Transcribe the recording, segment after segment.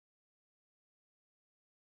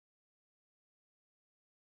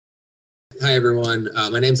Hi, everyone.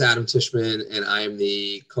 My name is Adam Tishman, and I am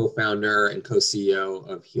the co-founder and co-CEO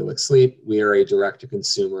of HelixSleep. We are a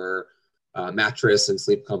direct-to-consumer mattress and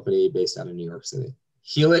sleep company based out of New York City.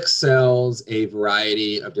 Helix sells a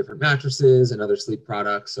variety of different mattresses and other sleep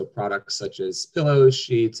products, so products such as pillows,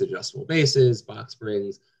 sheets, adjustable bases, box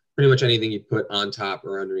springs, pretty much anything you put on top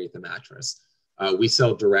or underneath the mattress. We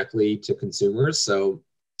sell directly to consumers, so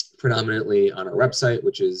predominantly on our website,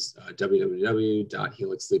 which is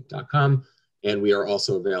www.helixsleep.com. And we are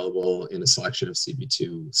also available in a selection of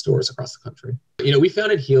CB2 stores across the country. We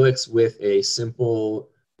founded Helix with a simple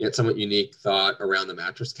yet somewhat unique thought around the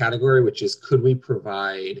mattress category, which is, could we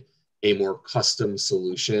provide a more custom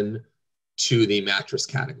solution to the mattress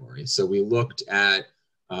category? So we looked at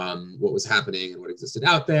what was happening and what existed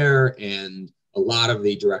out there, and a lot of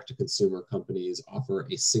the direct-to-consumer companies offer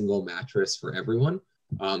a single mattress for everyone.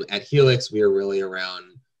 At Helix, we are really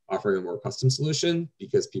around offering a more custom solution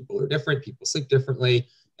because people are different, people sleep differently.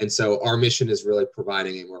 And so our mission is really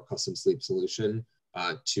providing a more custom sleep solution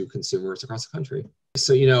to consumers across the country.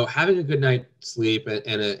 So, having a good night's sleep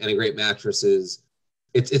and a great mattress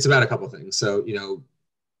it's about a couple of things. So,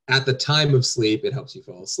 at the time of sleep, it helps you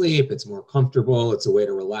fall asleep. It's more comfortable. It's a way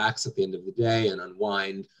to relax at the end of the day and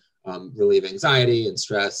unwind, relieve anxiety and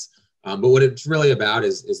stress. But what it's really about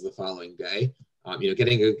is the following day.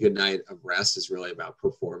 Getting a good night of rest is really about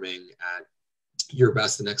performing at your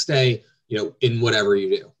best the next day, in whatever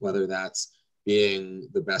you do, whether that's being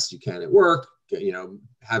the best you can at work,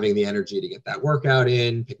 having the energy to get that workout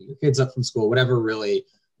in, picking your kids up from school, whatever really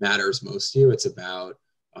matters most to you. It's about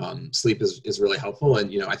sleep is really helpful.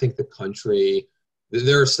 And, I think the country,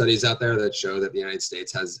 there are studies out there that show that the United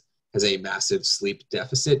States has a massive sleep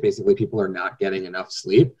deficit. Basically, people are not getting enough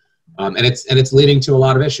sleep. And it's leading to a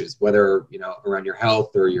lot of issues, whether, around your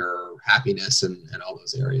health or your happiness and all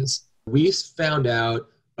those areas. We found out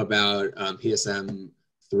about PSM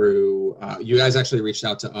through, you guys actually reached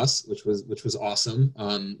out to us, which was awesome.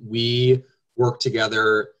 We work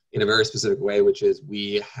together in a very specific way, which is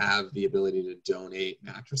we have the ability to donate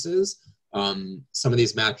mattresses. Some of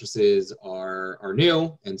these mattresses are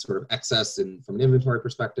new and sort of excess and from an inventory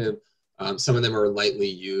perspective. Some of them are lightly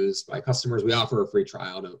used by customers. We offer a free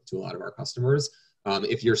trial to a lot of our customers.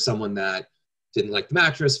 If you're someone that didn't like the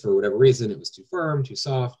mattress for whatever reason, it was too firm, too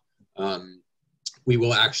soft, we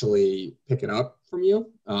will actually pick it up from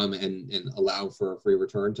you and allow for a free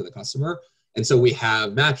return to the customer. And so we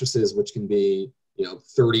have mattresses which can be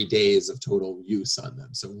 30 days of total use on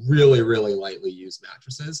them. So really, really lightly used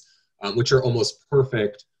mattresses, which are almost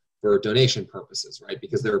perfect for donation purposes, right?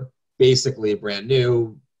 Because they're basically brand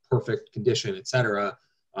new, perfect condition, et cetera.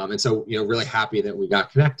 And so, really happy that we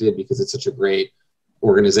got connected because it's such a great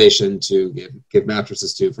organization to give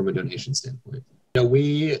mattresses to from a donation standpoint.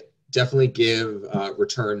 We definitely give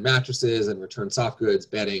return mattresses and return soft goods,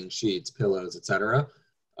 bedding, sheets, pillows, et cetera.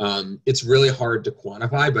 It's really hard to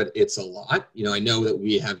quantify, but it's a lot. I know that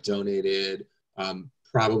we have donated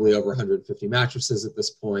probably over 150 mattresses at this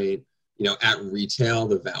point. At retail,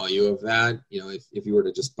 the value of that, if you were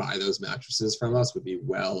to just buy those mattresses from us, would be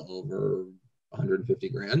well over 150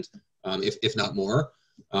 grand, if not more.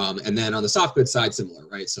 And then on the soft goods side, similar,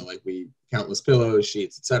 right? So like countless pillows,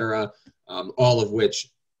 sheets, et cetera, all of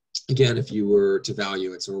which, again, if you were to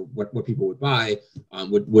value it, so what people would buy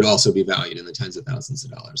would also be valued in the tens of thousands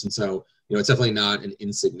of dollars. And so, it's definitely not an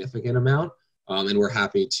insignificant amount. And we're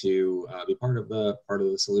happy to be part of the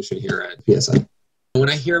solution here at PSI. When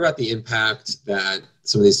I hear about the impact that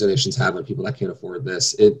some of these donations have on people that can't afford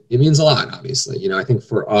this, it means a lot, obviously. I think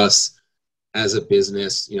for us as a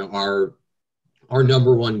business, our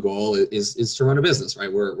number one goal is to run a business, right?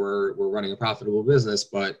 We're running a profitable business,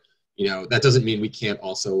 but that doesn't mean we can't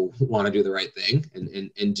also want to do the right thing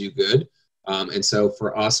and do good. And so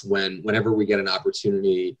for us, whenever we get an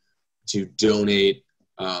opportunity to donate,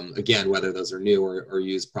 again, whether those are new or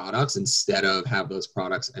used products, instead of have those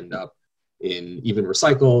products end up in even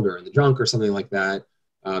recycled or in the junk or something like that,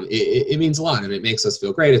 it means a lot and it makes us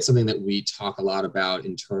feel great. It's something that we talk a lot about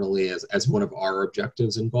internally as one of our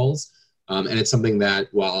objectives and goals. And it's something that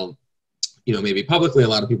while, maybe publicly a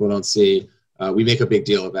lot of people don't see, we make a big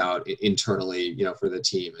deal about it internally, for the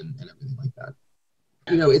team and everything like that.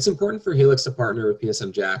 It's important for Helix to partner with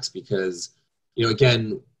PSMJax because,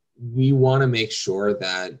 again, we want to make sure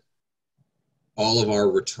that all of our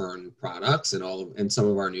return products and some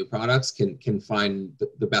of our new products can find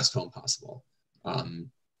the best home possible.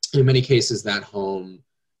 In many cases, that home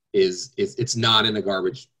it's not in a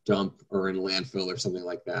garbage dump or in a landfill or something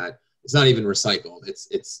like that. It's not even recycled.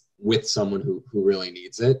 It's with someone who really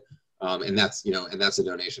needs it. And that's a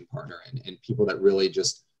donation partner and people that really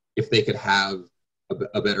just, if they could have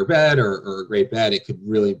a better bed or a great bed, it could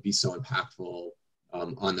really be so impactful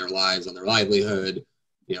on their lives, on their livelihood,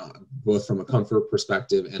 both from a comfort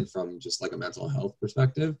perspective and from just like a mental health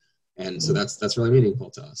perspective. And so that's really meaningful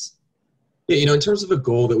to us. Yeah, in terms of a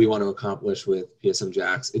goal that we want to accomplish with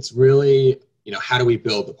PSMJax, it's really, how do we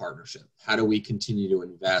build the partnership? How do we continue to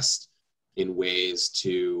invest in ways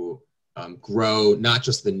to grow not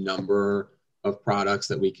just the number of products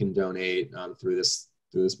that we can donate through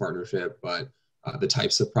this partnership, but the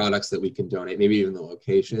types of products that we can donate, maybe even the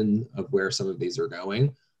location of where some of these are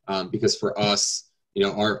going. Because for us,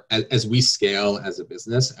 as we scale as a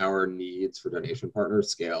business, our needs for donation partners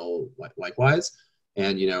scale likewise.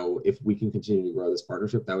 And, if we can continue to grow this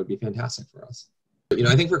partnership, that would be fantastic for us.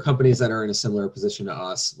 I think for companies that are in a similar position to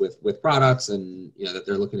us with products and, that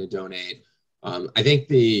they're looking to donate, I think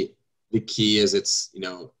the key is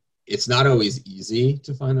it's not always easy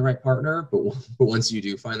to find the right partner, but once you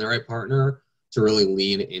do find the right partner, to really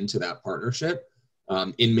lean into that partnership.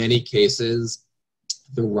 In many cases,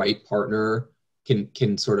 the right partner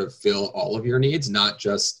can sort of fill all of your needs, not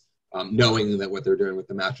just knowing that what they're doing with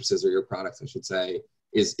the mattresses or your products, I should say,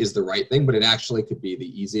 is the right thing, but it actually could be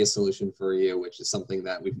the easiest solution for you, which is something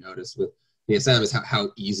that we've noticed with PSM is how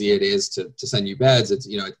easy it is to send you beds. It's,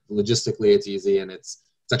 logistically it's easy, and it's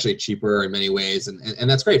actually cheaper in many ways, and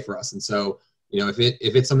that's great for us. And so,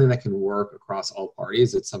 if it's something that can work across all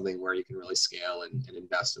parties, it's something where you can really scale and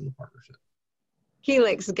invest in the partnership.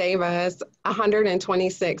 Helix gave us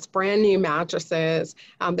 126 brand new mattresses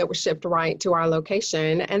that were shipped right to our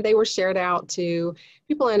location, and they were shared out to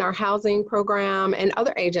people in our housing program and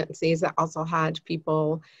other agencies that also had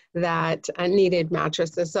people that needed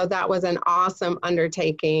mattresses. So that was an awesome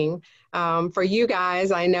undertaking for you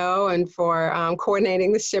guys, I know, and for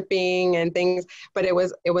coordinating the shipping and things, but it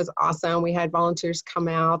was awesome. We had volunteers come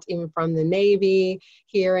out, even from the Navy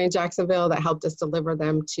here in Jacksonville, that helped us deliver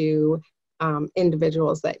them to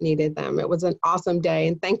individuals that needed them. It was an awesome day,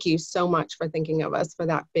 and thank you so much for thinking of us for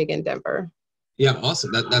that big endeavor. Yeah,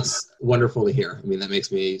 awesome. That's wonderful to hear. I mean, that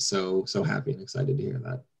makes me so happy and excited to hear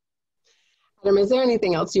that. Adam, is there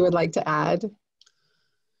anything else you would like to add?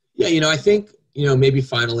 Yeah, I think, maybe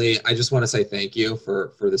finally, I just want to say thank you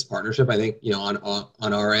for this partnership. I think,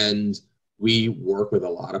 on our end, we work with a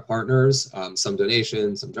lot of partners, some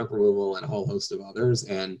donations, some junk removal, and a whole host of others.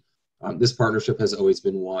 And this partnership has always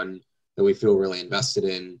been one that we feel really invested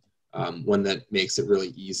in, one that makes it really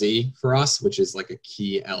easy for us, which is like a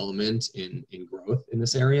key element in growth in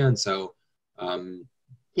this area. And so, I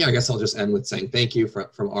guess I'll just end with saying thank you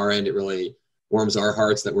from our end. It really warms our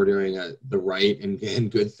hearts that we're doing the right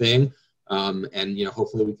and good thing. And,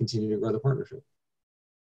 hopefully we continue to grow the partnership.